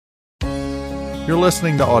You're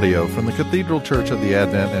listening to audio from the Cathedral Church of the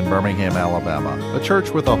Advent in Birmingham, Alabama, a church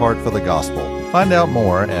with a heart for the gospel. Find out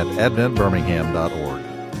more at adventbirmingham.org.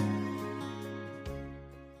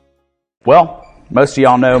 Well, most of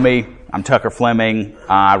y'all know me. I'm Tucker Fleming.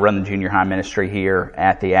 I run the junior high ministry here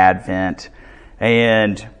at the Advent.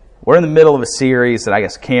 And we're in the middle of a series that I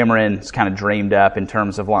guess Cameron's kind of dreamed up in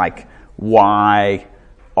terms of like, why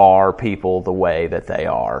are people the way that they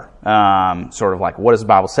are? Sort of like, what does the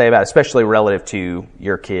Bible say about it, especially relative to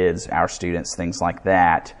your kids, our students, things like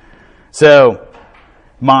that. So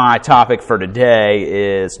my topic for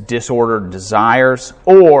today is disordered desires,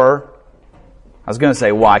 or I was going to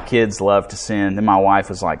say why kids love to sin. Then my wife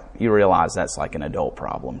was like, you realize that's like an adult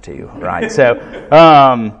problem too, right? So,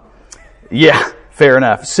 yeah, fair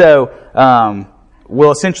enough. So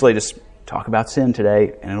we'll essentially just talk about sin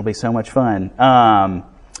today, and it'll be so much fun.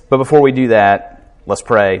 But before we do that, let's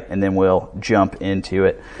pray, and then we'll jump into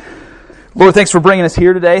it. Lord, thanks for bringing us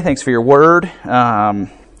here today. Thanks for your word.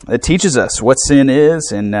 It teaches us what sin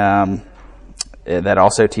is, and that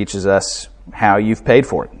also teaches us how you've paid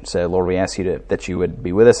for it. So, Lord, we ask you that you would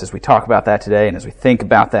be with us as we talk about that today, and as we think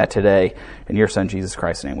about that today. In your Son, Jesus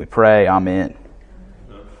Christ's name, we pray. Amen.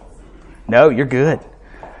 No, you're good.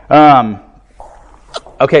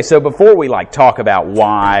 Okay, so before we talk about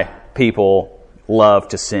why people love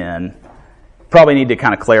to sin, probably need to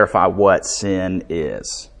kind of clarify what sin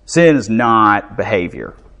is. Sin is not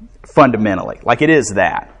behavior, fundamentally. Like, it is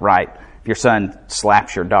that, right? If your son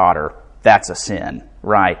slaps your daughter, that's a sin,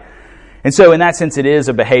 right? And so in that sense, it is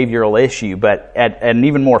a behavioral issue, but at an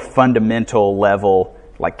even more fundamental level,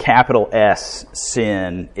 like capital S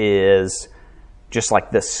sin is just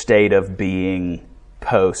like the state of being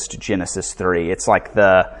post Genesis 3. It's like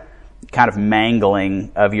the kind of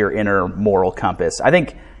mangling of your inner moral compass. I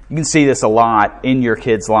think you can see this a lot in your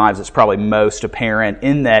kids' lives. It's probably most apparent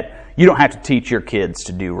in that you don't have to teach your kids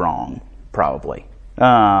to do wrong, probably. If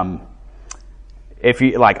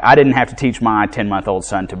you I didn't have to teach my 10-month-old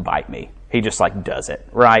son to bite me. He just does it,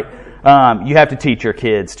 right? You have to teach your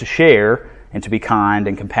kids to share and to be kind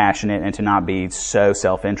and compassionate and to not be so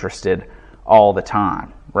self-interested all the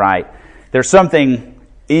time, right? There's something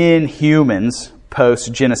in humans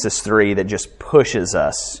post-Genesis 3 that just pushes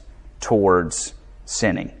us towards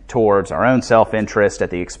sinning, towards our own self-interest at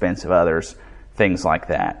the expense of others, things like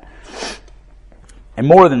that. And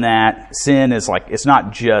more than that, sin is it's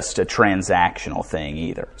not just a transactional thing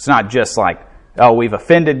either. It's not just oh, we've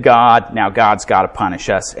offended God, now God's got to punish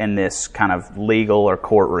us in this kind of legal or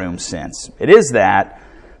courtroom sense. It is that,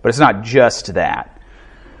 but it's not just that.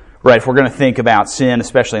 Right, if we're going to think about sin,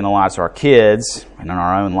 especially in the lives of our kids and in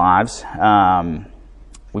our own lives,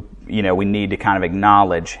 we need to kind of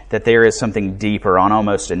acknowledge that there is something deeper on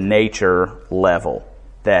almost a nature level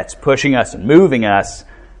that's pushing us and moving us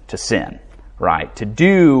to sin, right? To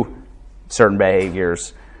do certain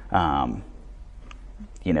behaviors, that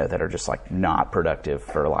are just not productive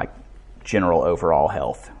for general overall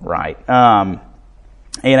health, right? And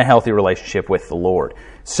a healthy relationship with the Lord.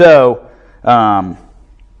 So,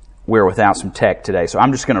 we're without some tech today, so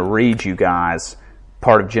I'm just going to read you guys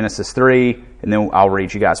part of Genesis 3, and then I'll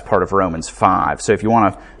read you guys part of Romans 5. So if you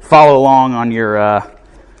want to follow along on your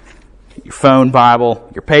phone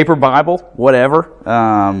Bible, your paper Bible, whatever,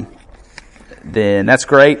 then that's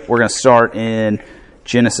great. We're going to start in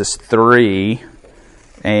Genesis 3,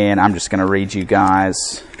 and I'm just going to read you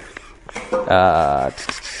guys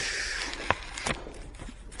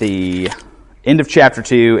the end of chapter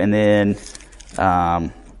 2, and then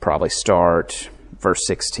probably start verse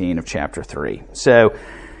 16 of chapter 3. So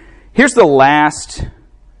here's the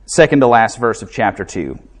second to last verse of chapter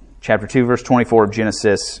 2. Chapter 2, verse 24 of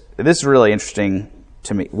Genesis. This is really interesting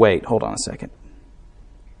to me. Wait, hold on a second.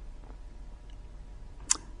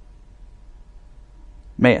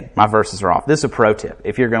 Man, my verses are off. This is a pro tip.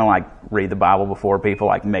 If you're going to read the Bible before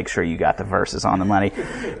people, make sure you got the verses on the money.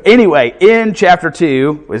 Anyway, in chapter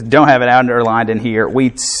 2, we don't have it underlined in here,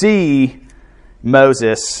 we see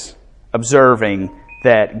Moses observing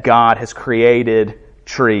that God has created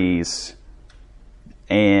trees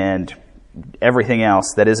and everything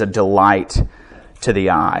else that is a delight to the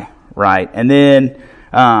eye, right? And then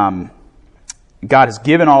God has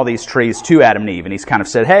given all these trees to Adam and Eve, and he's kind of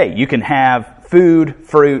said, hey, you can have food,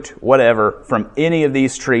 fruit, whatever, from any of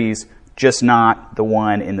these trees, just not the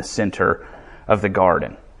one in the center of the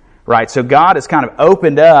garden, right? So God has kind of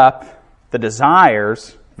opened up the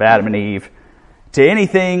desires of Adam and Eve to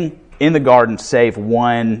anything in the garden save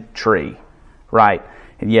one tree, right?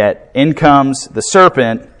 And yet in comes the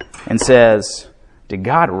serpent and says, did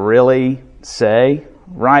God really say?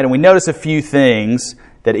 Right? And we notice a few things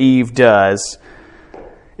that Eve does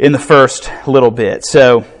in the first little bit.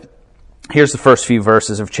 So here's the first few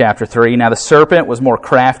verses of chapter 3. Now the serpent was more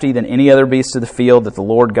crafty than any other beast of the field that the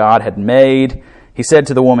Lord God had made. He said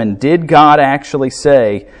to the woman, "Did God actually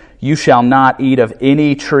say, 'You shall not eat of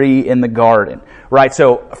any tree in the garden'?" Right,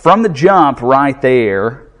 so from the jump right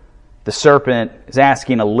there, the serpent is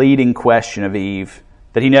asking a leading question of Eve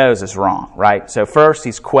that he knows is wrong, right? So first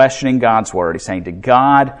he's questioning God's word. He's saying, did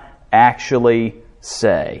God actually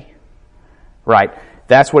say? Right,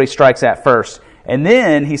 that's what he strikes at first. And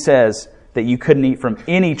then he says that you couldn't eat from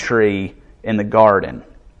any tree in the garden.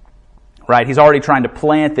 Right, he's already trying to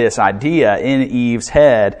plant this idea in Eve's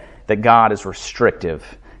head that God is restrictive,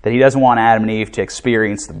 that he doesn't want Adam and Eve to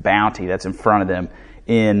experience the bounty that's in front of them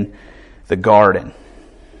in the garden.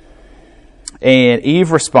 And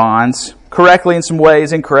Eve responds, correctly in some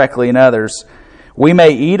ways, incorrectly in others. We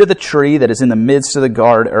may eat of the tree that is in the midst of the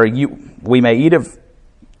garden, we may eat of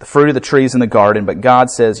the fruit of the trees in the garden, but God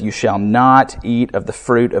says, you shall not eat of the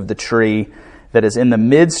fruit of the tree that is in the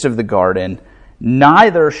midst of the garden,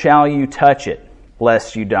 neither shall you touch it,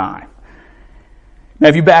 lest you die. Now,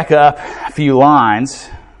 if you back up a few lines,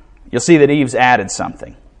 you'll see that Eve's added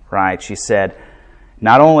something, right? She said,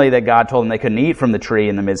 not only that God told them they couldn't eat from the tree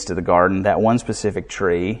in the midst of the garden, that one specific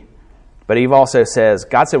tree, but Eve also says,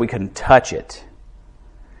 God said we couldn't touch it.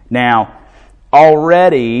 Now,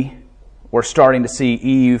 already we're starting to see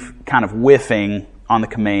Eve kind of whiffing on the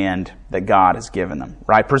command that God has given them,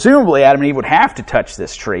 right? Presumably, Adam and Eve would have to touch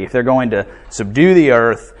this tree if they're going to subdue the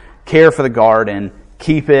earth, care for the garden,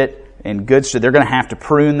 keep it in good state. They're going to have to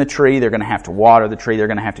prune the tree, they're going to have to water the tree, they're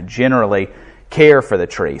going to have to generally care for the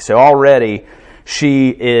tree. So already she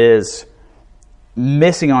is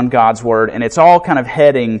missing on God's word, and it's all kind of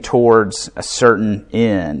heading towards a certain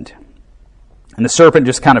end. And the serpent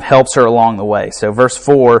just kind of helps her along the way. So verse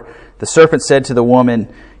 4, the serpent said to the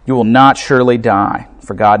woman, you will not surely die,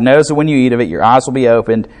 for God knows that when you eat of it, your eyes will be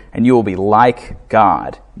opened, and you will be like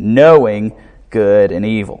God, knowing good and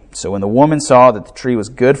evil. So when the woman saw that the tree was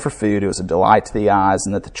good for food, it was a delight to the eyes,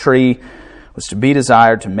 and that the tree was to be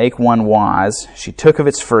desired to make one wise, she took of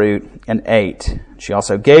its fruit and ate. She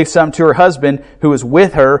also gave some to her husband who was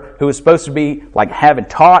with her, who was supposed to be like having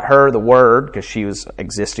taught her the word, because she was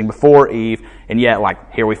existing before Eve, and yet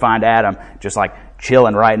like here we find Adam just like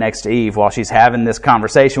chilling right next to Eve while she's having this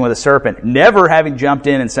conversation with a serpent, never having jumped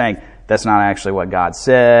in and saying, that's not actually what God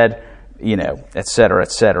said, et cetera,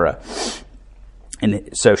 et cetera. And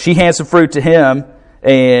so she hands some fruit to him,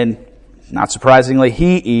 and not surprisingly,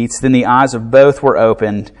 he eats. Then the eyes of both were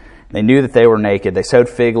opened. They knew that they were naked. They sewed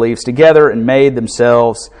fig leaves together and made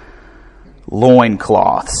themselves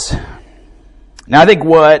loincloths. Now, I think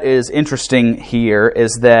what is interesting here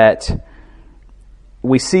is that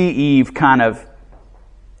we see Eve kind of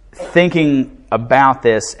thinking about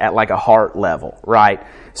this at like a heart level, right?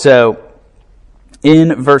 So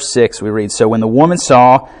in verse 6 we read, so when the woman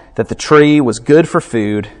saw that the tree was good for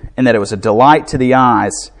food and that it was a delight to the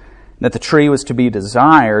eyes, that the tree was to be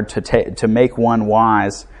desired to make one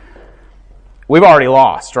wise, we've already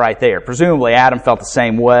lost right there. Presumably Adam felt the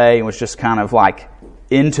same way and was just kind of like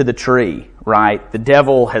into the tree, right? The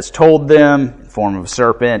devil has told them, in the form of a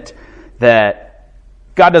serpent, that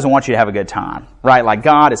God doesn't want you to have a good time, right? Like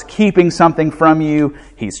God is keeping something from you.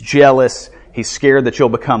 He's jealous. He's scared that you'll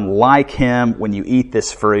become like him when you eat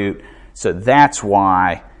this fruit. So that's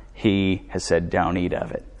why he has said, don't eat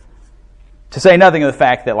of it. To say nothing of the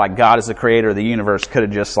fact that like God as the creator of the universe could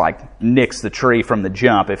have just like nixed the tree from the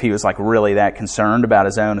jump if he was like really that concerned about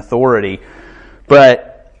his own authority.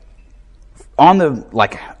 But on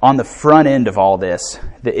the front end of all this,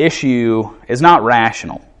 the issue is not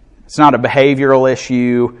rational. It's not a behavioral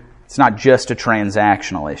issue. It's not just a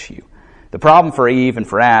transactional issue. The problem for Eve and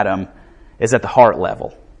for Adam is at the heart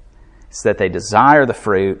level. It's that they desire the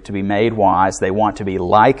fruit to be made wise. They want to be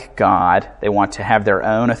like God. They want to have their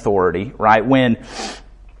own authority, right? When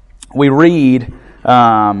we read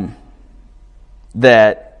that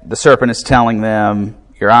the serpent is telling them,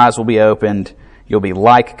 your eyes will be opened, you'll be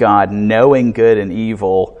like God, knowing good and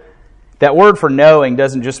evil. That word for knowing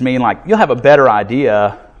doesn't just mean like you'll have a better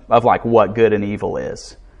idea of like what good and evil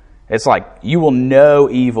is. It's like you will know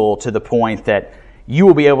evil to the point that you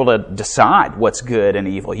will be able to decide what's good and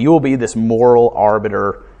evil. You will be this moral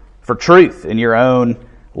arbiter for truth in your own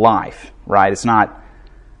life, right? It's not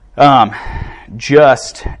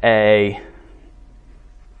just a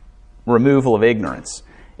removal of ignorance.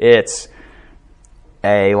 It's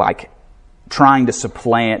a like trying to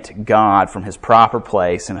supplant God from his proper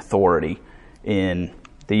place and authority in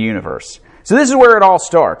the universe. So this is where it all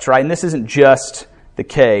starts, right? And this isn't just the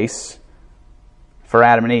case for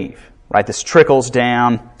Adam and Eve. right? This trickles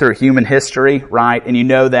down through human history, right? And you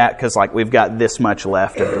know that because we've got this much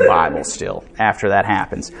left of the Bible still after that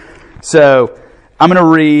happens. So I'm going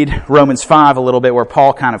to read Romans 5 a little bit where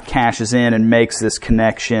Paul kind of cashes in and makes this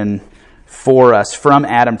connection for us from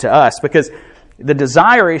Adam to us, because the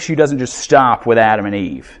desire issue doesn't just stop with Adam and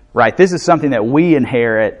Eve, right? This is something that we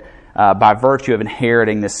inherit by virtue of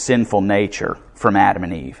inheriting this sinful nature from Adam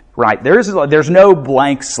and Eve, right? There's no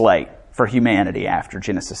blank slate for humanity after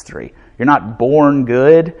Genesis 3. You're not born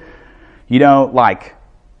good. You don't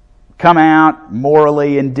come out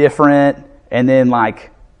morally indifferent and then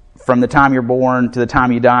from the time you're born to the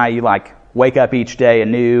time you die, you wake up each day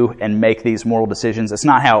anew and make these moral decisions. That's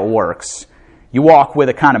not how it works. You walk with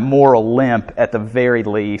a kind of moral limp at the very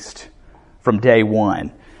least from day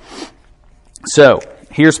one. So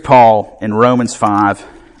here's Paul in Romans 5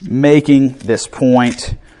 making this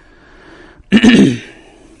point.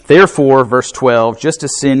 Therefore, verse 12, just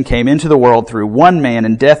as sin came into the world through one man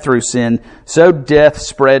and death through sin, so death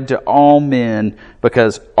spread to all men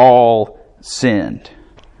because all sinned.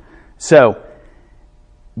 So,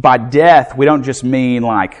 by death, we don't just mean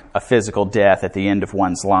a physical death at the end of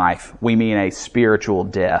one's life. We mean a spiritual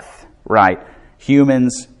death, right?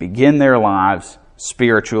 Humans begin their lives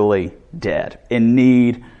spiritually dead, in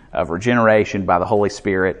need of regeneration by the Holy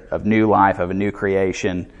Spirit, of new life, of a new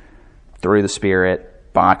creation through the Spirit,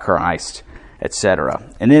 by Christ, etc.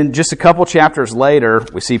 And then just a couple chapters later,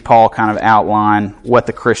 we see Paul kind of outline what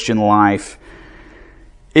the Christian life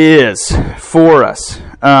is for us.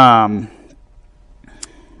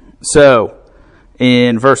 So,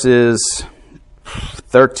 in verses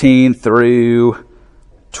 13 through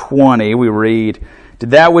 20, we read,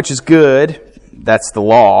 "Did that which is good," that's the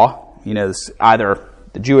law, either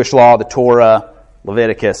the Jewish law, the Torah,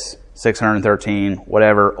 Leviticus 613,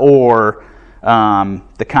 whatever, or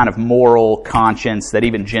the kind of moral conscience that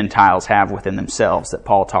even Gentiles have within themselves that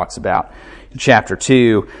Paul talks about in chapter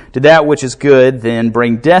 2. "Did that which is good then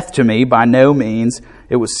bring death to me? By no means.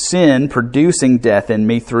 It was sin producing death in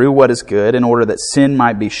me through what is good, in order that sin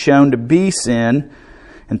might be shown to be sin,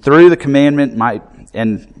 and through the commandment might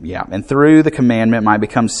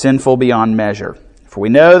become sinful beyond measure. For we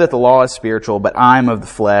know that the law is spiritual, but I am of the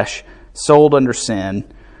flesh, sold under sin.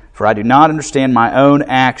 For I do not understand my own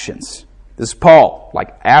actions." This is Paul,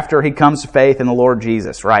 after he comes to faith in the Lord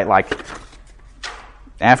Jesus, right?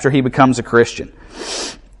 After he becomes a Christian.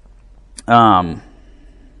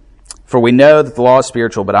 "For we know that the law is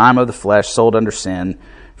spiritual, but I am of the flesh, sold under sin.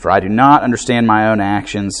 For I do not understand my own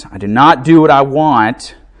actions. I do not do what I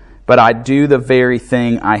want, but I do the very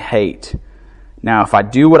thing I hate. Now, if I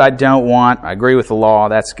do what I don't want, I agree with the law,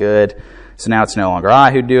 that's good. So now it's no longer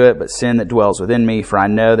I who do it, but sin that dwells within me. For I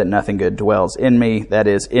know that nothing good dwells in me, that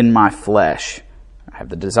is, in my flesh. I have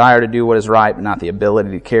the desire to do what is right, but not the ability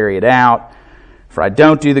to carry it out. For I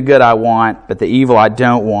don't do the good I want, but the evil I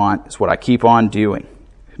don't want is what I keep on doing.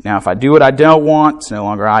 Now, if I do what I don't want, it's no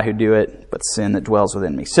longer I who do it, but sin that dwells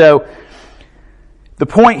within me." So, the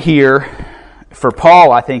point here for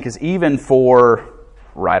Paul, I think, is even for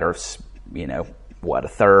writers, a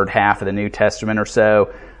third half of the New Testament or so,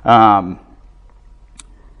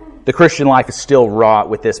 the Christian life is still wrought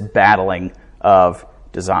with this battling of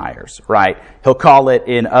desires, right? He'll call it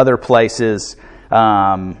in other places,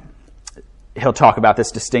 he'll talk about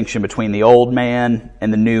this distinction between the old man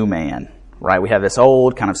and the new man, right? We have this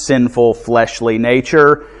old kind of sinful, fleshly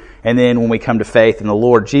nature, and then when we come to faith in the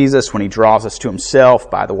Lord Jesus, when He draws us to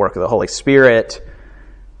Himself by the work of the Holy Spirit,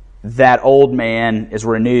 that old man is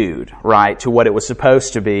renewed, right, to what it was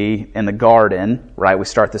supposed to be in the garden, right? We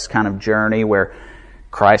start this kind of journey where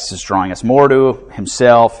Christ is drawing us more to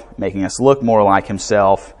Himself, making us look more like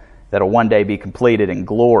Himself, that'll one day be completed in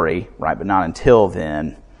glory, right, but not until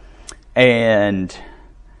then. And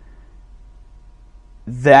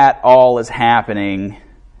that all is happening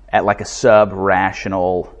at a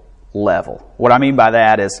sub-rational level. What I mean by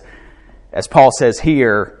that is, as Paul says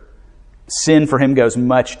here, sin for him goes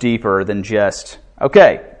much deeper than just,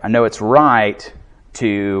 okay, I know it's right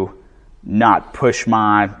to not push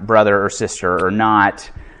my brother or sister or not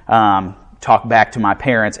talk back to my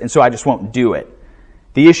parents, and so I just won't do it.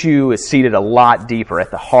 The issue is seated a lot deeper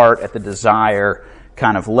at the heart, at the desire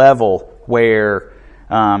kind of level, where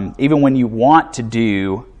even when you want to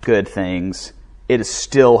do good things, it is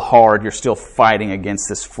still hard. You're still fighting against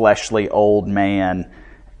this fleshly old man,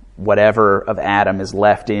 whatever of Adam is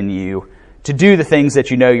left in you, to do the things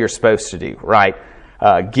that you know you're supposed to do, right?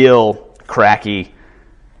 Gil Cracky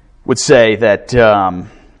would say that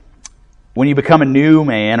when you become a new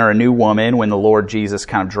man or a new woman, when the Lord Jesus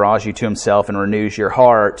kind of draws you to Himself and renews your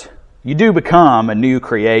heart, you do become a new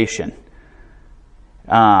creation.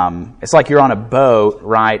 It's like you're on a boat,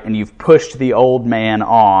 right, and you've pushed the old man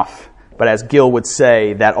off. But as Gil would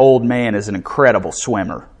say, that old man is an incredible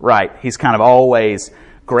swimmer, right? He's kind of always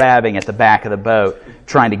grabbing at the back of the boat,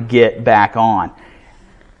 trying to get back on.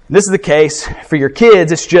 This is the case for your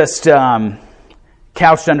kids. It's just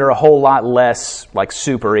couched under a whole lot less like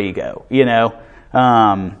super ego, you know?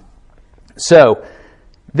 So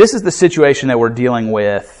this is the situation that we're dealing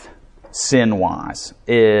with sin-wise,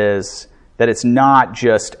 is that it's not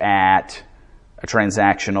just at a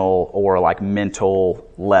transactional or like mental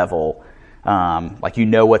level. Like you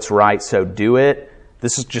know what's right, so do it.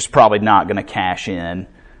 This is just probably not going to cash in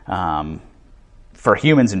for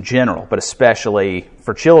humans in general, but especially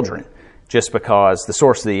for children, just because the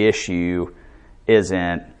source of the issue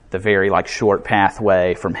isn't the very like short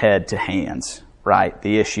pathway from head to hands, right?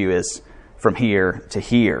 The issue is from here to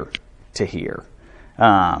here to here,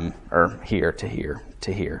 or here to here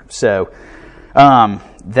to here. So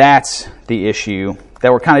that's the issue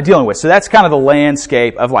that we're kind of dealing with. So that's kind of the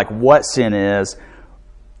landscape of like what sin is,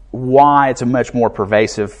 why it's a much more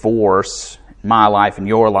pervasive force in my life, in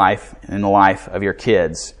your life, and in the life of your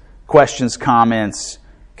kids. Questions, comments,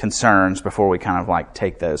 concerns before we kind of like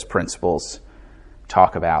take those principles,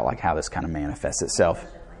 talk about like how this kind of manifests itself.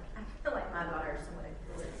 I feel like my daughter is someone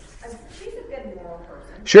she's a good moral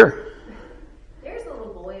person. Sure. There's a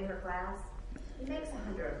little boy in her class. He makes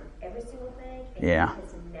 100 of every single thing, and Yeah. he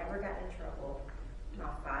has never gotten in trouble in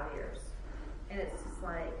about 5 years. And it's just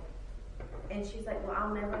like, and she's like, well,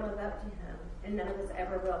 I'll never live up to him, and none of us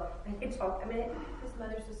ever will. And they talk. I mean, his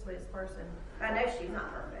mother's the sweetest person. I know she's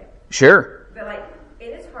not perfect, Sure. but like,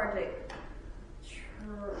 it is hard to. We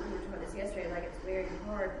were talking about this yesterday. Like, it's very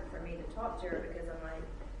hard for me to talk to her because I'm like,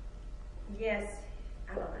 yes,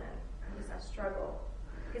 I don't know. I struggle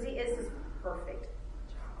because he is this perfect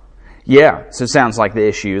child. Yeah. So it sounds like the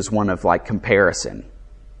issue is one of like comparison.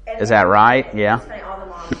 And Is that right? and Yeah. It's funny, all the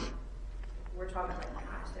moms were talking like,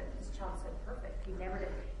 gosh, this child's so perfect. He never did.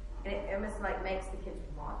 And it almost like makes the kids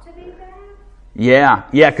want to be bad. Yeah.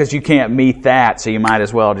 Yeah, because you can't meet that, so you might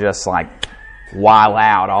as well just like while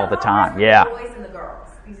out all the time. Yeah. The boys and the girls.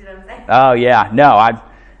 You see what I'm saying? Oh, yeah. No,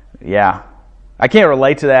 I can't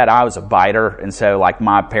relate to that. I was a biter, and so like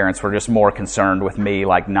my parents were just more concerned with me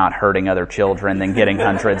like not hurting other children than getting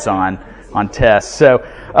hundreds on tests. So,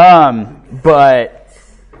 but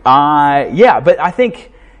I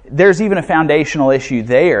think there's even a foundational issue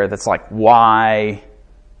there that's like why,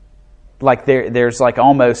 like there's like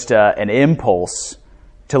almost an impulse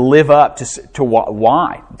to live up to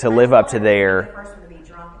why to live up to The their. first one to be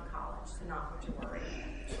drunk in college, so not have to worry.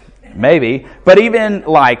 Maybe, but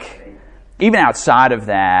even outside of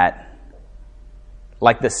that,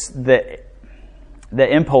 like the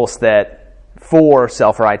impulse that for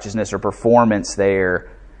self-righteousness or performance there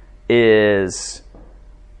is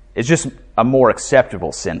just a more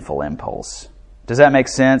acceptable sinful impulse. Does that make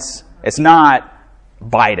sense? It's not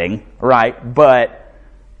biting, right? But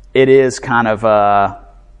it is kind of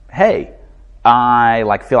hey, I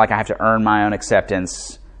like feel like I have to earn my own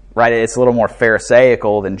acceptance. Right, it's a little more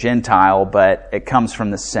pharisaical than Gentile, but it comes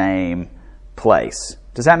from the same place.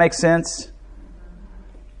 Does that make sense?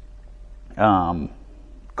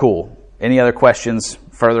 Cool. Any other questions,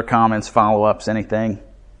 further comments, follow-ups, anything?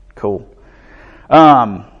 Cool.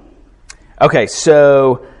 Okay,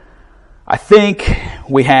 so I think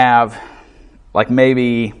we have like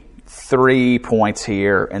maybe 3 points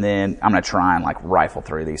here, and then I'm going to try and like rifle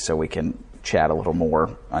through these so we can chat a little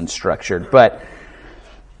more unstructured. But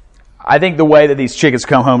I think the way that these chickens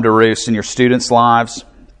come home to roost in your students' lives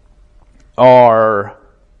are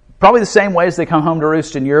probably the same ways they come home to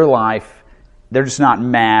roost in your life. They're just not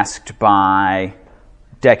masked by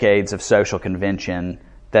decades of social convention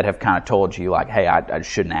that have kind of told you, like, hey, I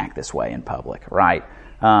shouldn't act this way in public, right?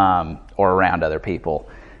 Or around other people.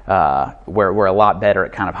 We're a lot better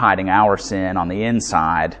at kind of hiding our sin on the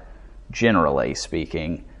inside, generally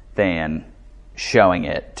speaking, than showing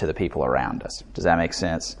it to the people around us. Does that make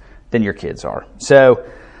sense? Than your kids are. So,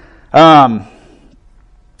 I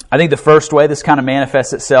think the first way this kind of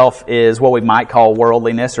manifests itself is what we might call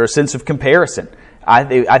worldliness or a sense of comparison.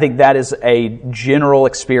 I think that is a general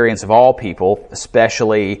experience of all people,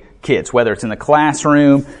 especially kids, whether it's in the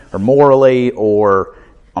classroom or morally or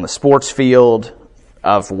on the sports field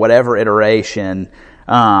of whatever iteration.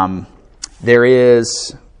 There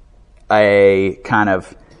is a kind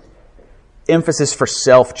of emphasis for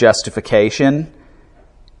self-justification,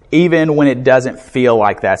 even when it doesn't feel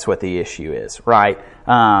like that's what the issue is, right?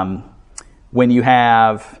 When you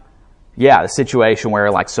have, the situation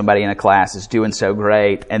where like somebody in a class is doing so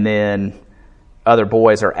great and then other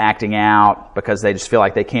boys are acting out because they just feel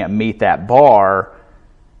like they can't meet that bar,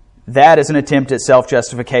 that is an attempt at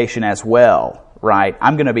self-justification as well, right?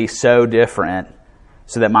 I'm going to be so different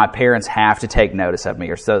so that my parents have to take notice of me,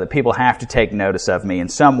 or so that people have to take notice of me in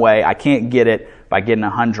some way. I can't get it by getting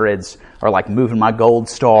 100s or like moving my gold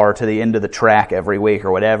star to the end of the track every week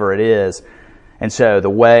or whatever it is. And so the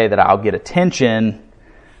way that I'll get attention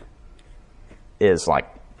is like,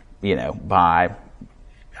 by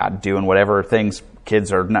doing whatever things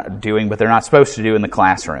kids are not doing, but they're not supposed to do in the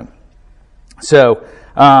classroom. So,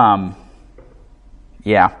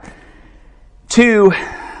 Two,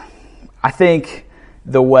 I think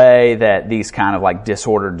the way that these kind of like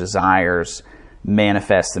disordered desires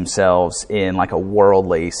manifest themselves in like a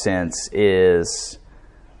worldly sense is,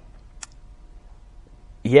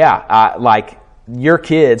 like your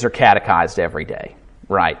kids are catechized every day,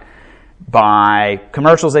 right? By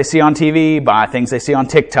commercials they see on TV, by things they see on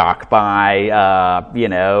TikTok, by,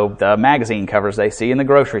 the magazine covers they see in the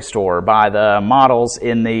grocery store, by the models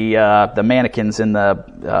in the mannequins in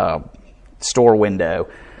the store window,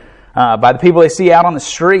 by the people they see out on the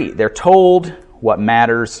street. They're told what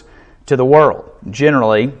matters to the world.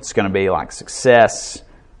 Generally, it's going to be like success,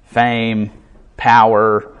 fame,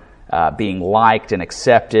 power, being liked and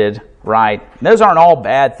accepted, right? And those aren't all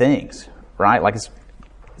bad things, right? Like it's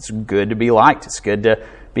good to be liked. It's good to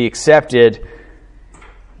be accepted.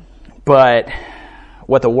 But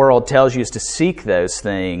what the world tells you is to seek those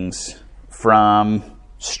things from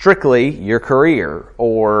strictly your career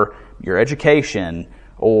or your education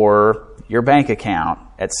or your bank account,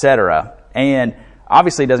 etc. And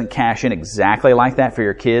obviously it doesn't cash in exactly like that for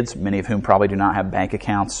your kids, many of whom probably do not have bank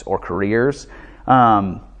accounts or careers.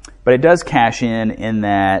 But it does cash in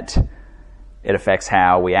that it affects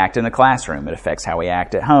how we act in the classroom. It affects how we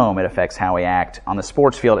act at home. It affects how we act on the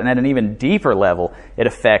sports field. And at an even deeper level, it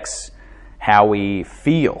affects how we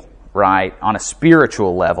feel, right? On a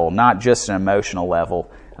spiritual level, not just an emotional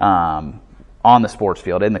level, on the sports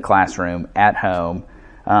field, in the classroom, at home,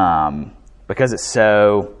 because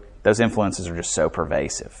those influences are just so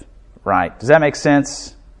pervasive, right? Does that make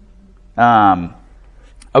sense?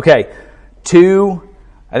 Okay. 2,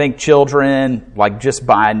 I think children, like just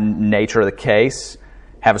by nature of the case,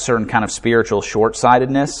 have a certain kind of spiritual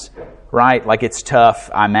short-sightedness, right? Like it's tough,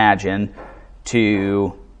 I imagine,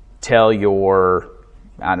 to tell your,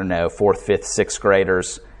 4th, 5th, 6th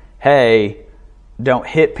graders, hey, don't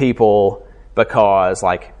hit people because,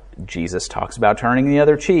 like, Jesus talks about turning the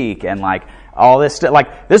other cheek and, like, all this stuff.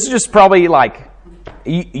 Like, this is just probably, like,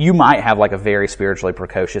 you might have, like, a very spiritually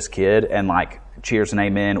precocious kid and, like, cheers and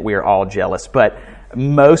amen, we are all jealous. But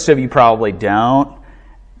most of you probably don't.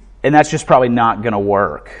 And that's just probably not going to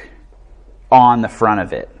work on the front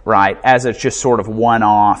of it, right? As it's just sort of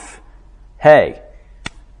one-off, hey,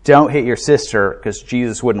 don't hit your sister because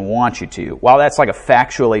Jesus wouldn't want you to. While that's like a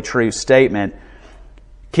factually true statement,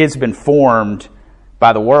 kids have been formed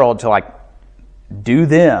by the world to like do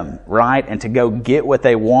them, right? And to go get what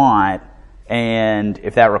they want. And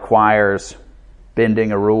if that requires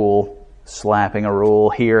bending a rule, slapping a rule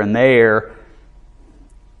here and there,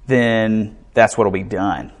 then that's what'll be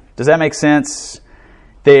done. Does that make sense?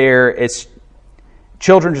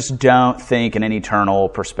 Children just don't think in an eternal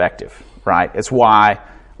perspective, right? It's why,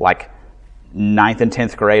 like, 9th and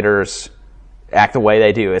 10th graders act the way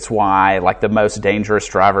they do. It's why, like, the most dangerous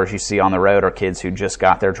drivers you see on the road are kids who just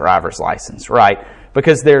got their driver's license, right?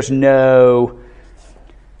 Because there's no,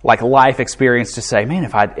 like, life experience to say, man,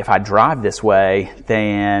 if I drive this way,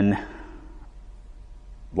 then,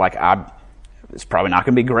 like, it's probably not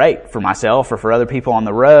going to be great for myself or for other people on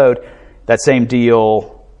the road. That same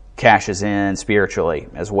deal cashes in spiritually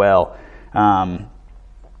as well.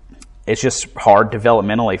 It's just hard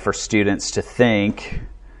developmentally for students to think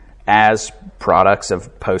as products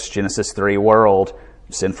of post-Genesis 3 world,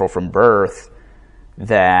 sinful from birth,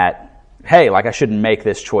 that, hey, like I shouldn't make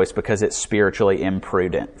this choice because it's spiritually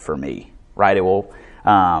imprudent for me, right? It will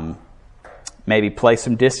maybe place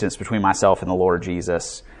some distance between myself and the Lord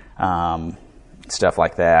Jesus, stuff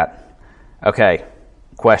like that. Okay,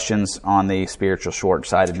 questions on the spiritual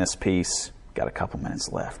short-sightedness piece? Got a couple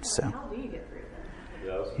minutes left, so. How do you get through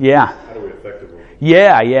that? Yeah. How do we effectively?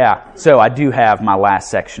 Yeah. So I do have my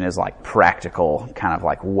last section is like practical, kind of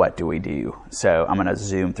like what do we do? So I'm going to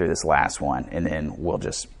zoom through this last one, and then we'll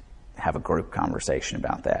just have a group conversation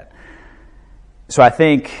about that. So I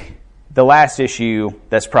think the last issue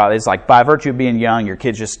that's probably is like by virtue of being young, your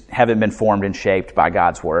kids just haven't been formed and shaped by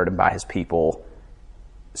God's word and by His people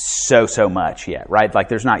so much yet, right? Like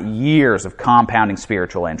there's not years of compounding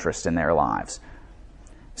spiritual interest in their lives.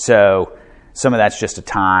 So some of that's just a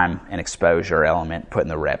time and exposure element, putting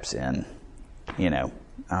the reps in,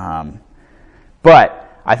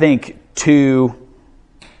 But I think 2,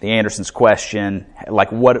 the Anderson's question,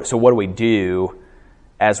 like what do we do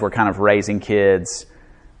as we're kind of raising kids?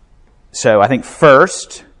 So I think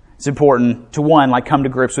first, it's important to, one, like come to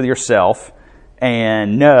grips with yourself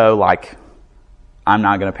and know, like, I'm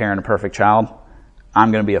not going to parent a perfect child.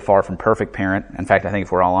 I'm going to be a far from perfect parent. In fact, I think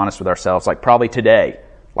if we're all honest with ourselves, like probably today,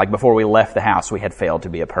 like before we left the house, we had failed to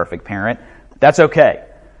be a perfect parent. That's okay.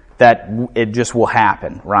 That it just will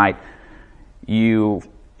happen, right? You,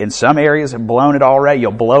 in some areas, have blown it already.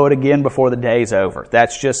 You'll blow it again before the day's over.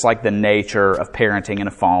 That's just like the nature of parenting in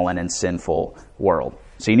a fallen and sinful world.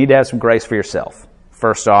 So you need to have some grace for yourself,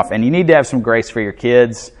 first off, and you need to have some grace for your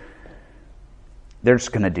kids. They're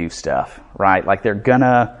just going to do stuff, right? Like they're going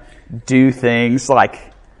to do things like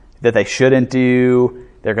that they shouldn't do.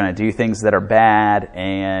 They're going to do things that are bad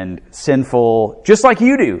and sinful, just like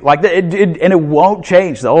you do. Like and it won't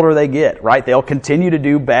change the older they get, right? They'll continue to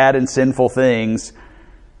do bad and sinful things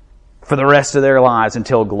for the rest of their lives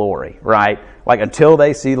until glory, right? Like until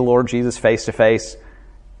they see the Lord Jesus face to face,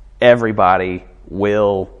 everybody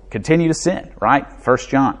will continue to sin, right? 1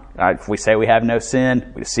 John, right? If we say we have no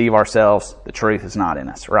sin, we deceive ourselves. The truth is not in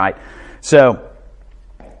us, right? So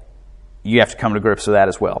you have to come to grips with that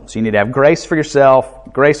as well. So you need to have grace for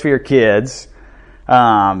yourself, grace for your kids,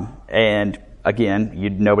 and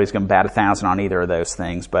again, nobody's going to bat 1,000 on either of those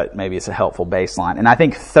things, but maybe it's a helpful baseline. And I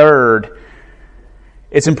think third,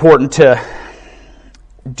 it's important to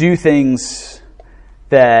do things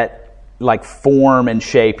that like form and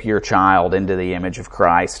shape your child into the image of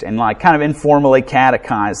Christ and like kind of informally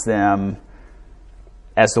catechize them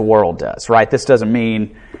as the world does, right? This doesn't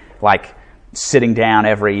mean like sitting down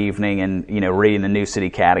every evening and, reading the New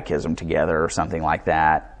City Catechism together or something like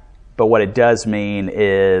that. But what it does mean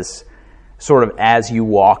is sort of as you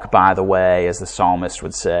walk by the way, as the psalmist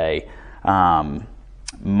would say,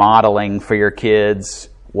 modeling for your kids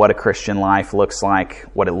what a Christian life looks like,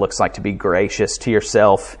 what it looks like to be gracious to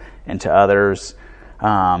yourself and to others,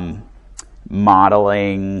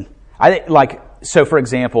 modeling. I think, so for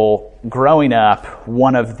example, growing up,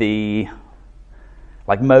 one of the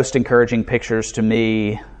most encouraging pictures to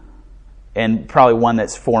me, and probably one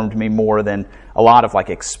that's formed me more than a lot of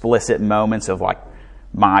explicit moments of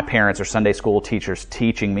my parents or Sunday school teachers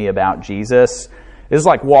teaching me about Jesus, is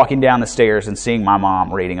walking down the stairs and seeing my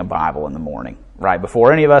mom reading a Bible in the morning, right?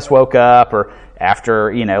 Before any of us woke up or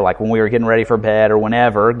after, when we were getting ready for bed or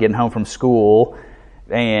whenever, getting home from school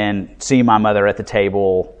and seeing my mother at the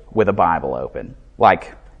table with a Bible open.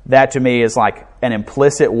 That to me is an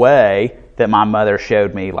implicit way that my mother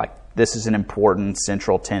showed me, this is an important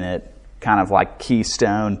central tenet, kind of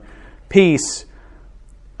keystone piece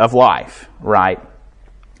of life, right?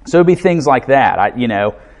 So it'd be things like that.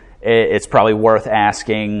 It's probably worth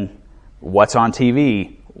asking what's on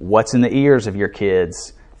TV, what's in the ears of your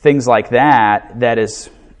kids, things like that. Is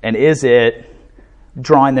it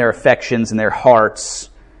drawing their affections and their hearts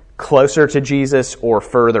closer to Jesus or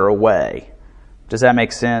further away? Does that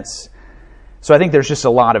make sense? So I think there's just a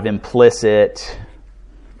lot of implicit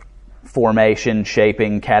formation,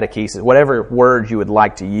 shaping, catechesis, whatever word you would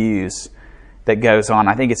like to use that goes on.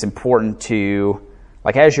 I think it's important to,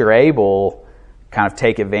 as you're able, kind of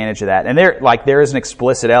take advantage of that. And there is an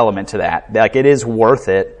explicit element to that. It is worth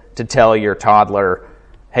it to tell your toddler,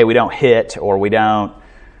 hey, we don't hit, or we don't,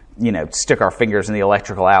 stick our fingers in the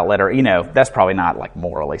electrical outlet, or, that's probably not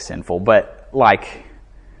morally sinful, but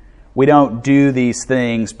we don't do these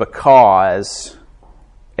things because,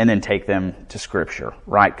 and then take them to Scripture,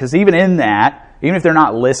 right? Because even in that, even if they're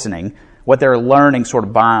not listening, what they're learning sort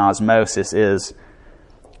of by osmosis is,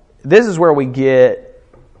 this is where we get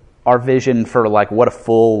our vision for what a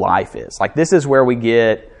full life is. This is where we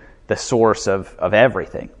get the source of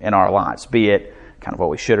everything in our lives, be it kind of what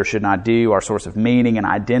we should or should not do, our source of meaning and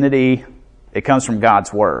identity. It comes from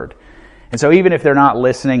God's Word. And so even if they're not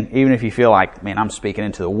listening, even if you feel man, I'm speaking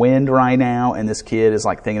into the wind right now, and this kid is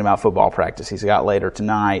thinking about football practice he's got later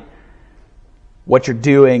tonight, what you're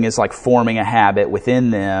doing is forming a habit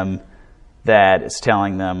within them that is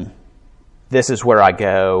telling them, this is where I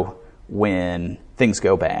go when things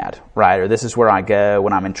go bad, right? Or this is where I go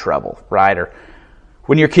when I'm in trouble, right? Or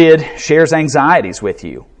when your kid shares anxieties with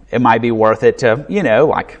you, it might be worth it to,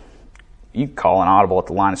 you call an audible at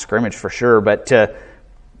the line of scrimmage for sure, but to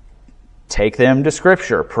take them to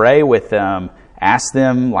Scripture, pray with them, ask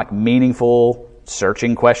them meaningful,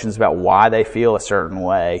 searching questions about why they feel a certain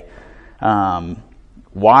way.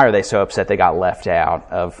 Why are they so upset they got left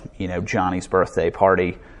out of, Johnny's birthday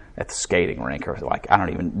party at the skating rink? Or I don't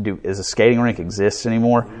even does a skating rink exist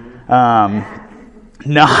anymore?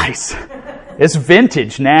 Nice. It's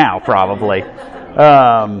vintage now, probably.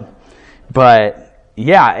 But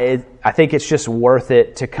I think it's just worth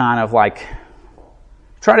it to kind of like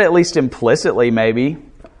try to at least implicitly maybe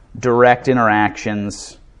direct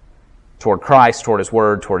interactions toward Christ, toward His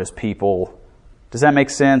Word, toward His people. Does that make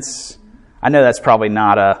sense? I know that's probably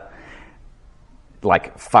not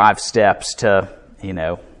like 5 steps to,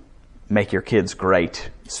 make your kids great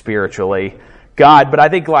spiritually. But I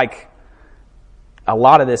think like a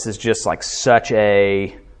lot of this is just like such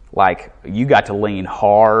a, like you got to lean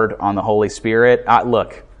hard on the Holy Spirit. I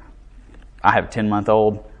have a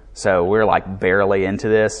 10-month-old, so we're like barely into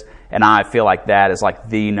this. And I feel like that is like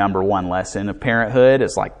the number one lesson of parenthood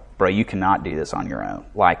is like, bro, you cannot do this on your own.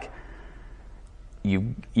 Like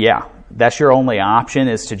that's your only option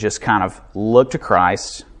is to just kind of look to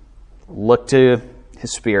Christ, look to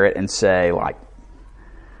His Spirit and say like,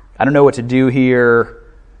 I don't know what to do here.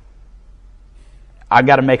 I've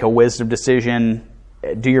got to make a wisdom decision.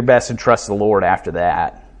 Do your best and trust the Lord after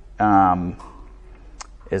that.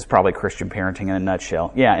 Is probably Christian parenting in a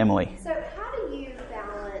nutshell. Yeah, Emily. So how do you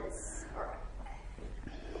balance,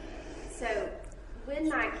 so when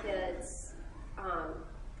my kids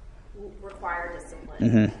require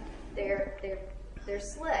discipline, they're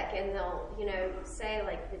slick and they'll, say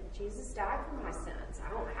like, Jesus died for my sins. I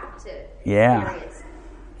don't have to experience,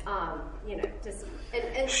 discipline.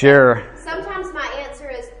 And sure. Sometimes my answer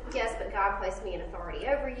is, yes, but God placed me in authority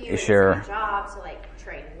over you. Sure. It's my job to like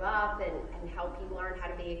train you up and help you learn how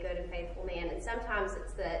to be a good and faithful man. And sometimes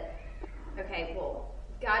it's that, okay, well,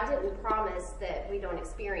 God didn't promise that we don't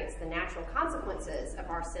experience the natural consequences of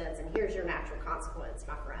our sins, and here's your natural consequence,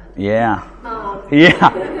 my friend. Yeah.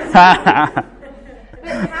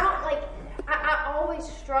 But how, like, I always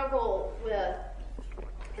struggle with,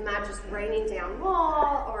 am I just raining down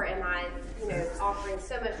law, or am I, offering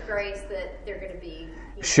so much grace that they're going to be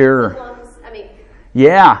sure. problems? I mean,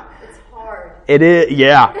 yeah. It's hard. It is,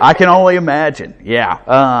 yeah. I can only imagine.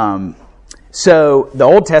 Yeah. So the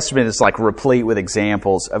Old Testament is like replete with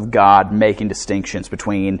examples of God making distinctions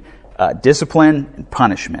between discipline and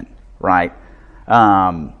punishment, right?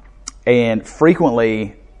 And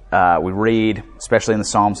frequently we read, especially in the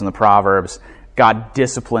Psalms and the Proverbs, God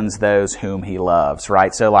disciplines those whom He loves,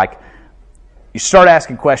 right? So like you start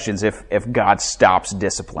asking questions if God stops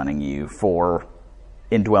disciplining you for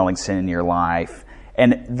indwelling sin in your life.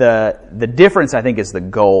 And the difference, I think, is the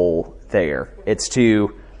goal there. It's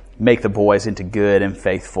to make the boys into good and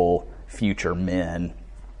faithful future men.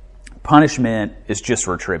 Punishment is just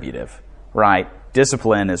retributive, right?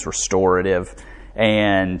 Discipline is restorative.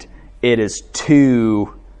 And it is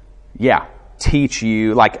to, teach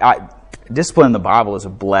you. Discipline in the Bible is a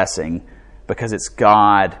blessing because it's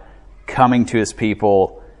God coming to His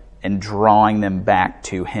people and drawing them back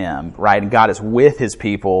to Him, right? And God is with His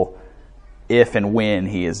people if and when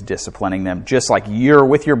He is disciplining them, just like you're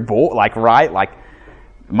with your boy, right? Like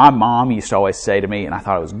my mom used to always say to me, and I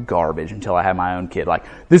thought it was garbage until I had my own kid, like,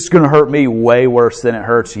 this is going to hurt me way worse than it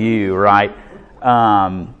hurts you, right?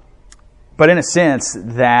 But in a sense,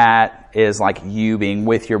 that is like you being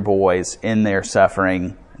with your boys in their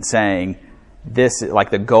suffering and saying, this,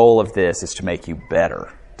 like the goal of this is to make you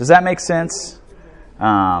better. Does that make sense?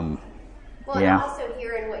 And also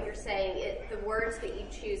hearing what you're saying, the words that you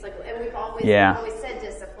choose, like, and we've always said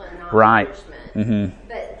discipline, not punishment. Mm-hmm.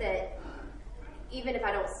 But that even if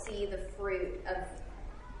I don't see the fruit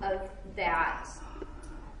of that,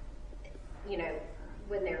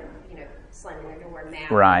 when they're, slamming their door now,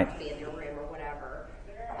 right, to be in their room or whatever,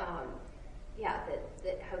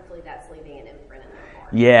 that hopefully that's leaving an imprint in their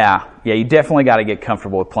heart. Yeah, you definitely got to get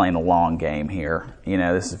comfortable with playing the long game here.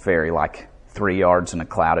 This is very like 3 yards in a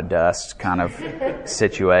cloud of dust kind of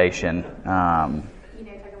situation. Tucker,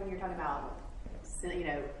 when you're talking about,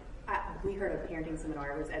 we heard a parenting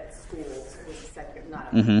seminar. It was at school. It was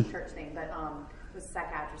not a church thing, but it was a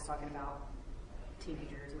psychiatrist talking about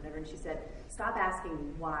teenagers or whatever, and she said, stop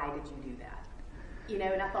asking, why did you do that?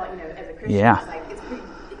 And I thought, as a Christian, it's like,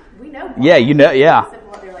 we know why.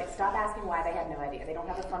 They're like, stop asking why. They have no idea. They don't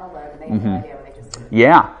have a frontal lobe, and they have no idea what they just did.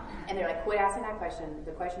 Yeah. And they're like, quit asking that question.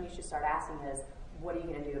 The question you should start asking is, what are you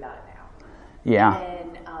going to do about it now? Yeah.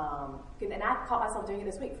 And I caught myself doing it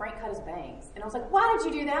this week. Frank cut his bangs. And I was like, why did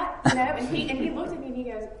you do that? And he looked at me and he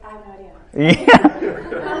goes, I have no idea. Yeah.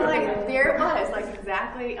 I was like, there it was. Like,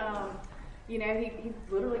 exactly. He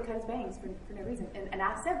literally cut his bangs for no reason. And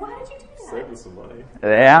I said, why did you do that? Save us some money.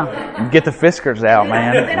 Yeah. Get the Fiskars out,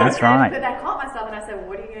 man. That's right. But I caught myself and I said,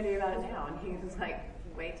 what are you going to do about it now? And he was like,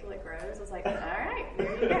 wait till it grows. I was like, all right,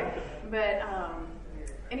 there you go. But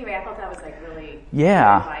anyway, I thought that was like really good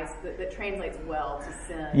advice that translates well to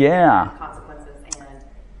sin, and consequences,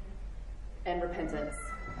 and repentance.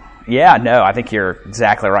 Yeah, no, I think you're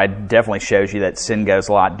exactly right. It definitely shows you that sin goes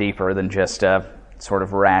a lot deeper than just a sort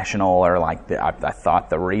of rational or like I thought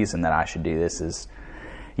the reason that I should do this is,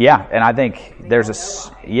 and I think there's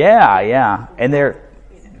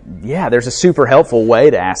there's a super helpful way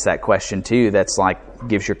to ask that question too. That's like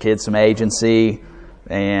gives your kids some agency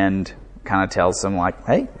and kind of tells them like,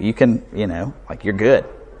 hey, you can, like you're good.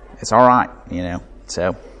 It's all right,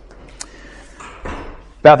 So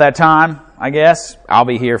about that time, I guess. I'll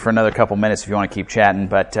be here for another couple minutes if you want to keep chatting,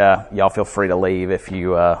 but y'all feel free to leave if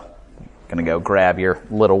you going to go grab your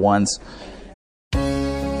little ones.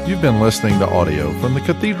 You've been listening to audio from the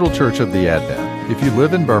Cathedral Church of the Advent. If you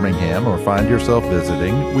live in Birmingham or find yourself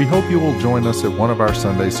visiting, we hope you will join us at one of our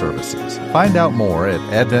Sunday services. Find out more at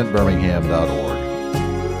adventbirmingham.org.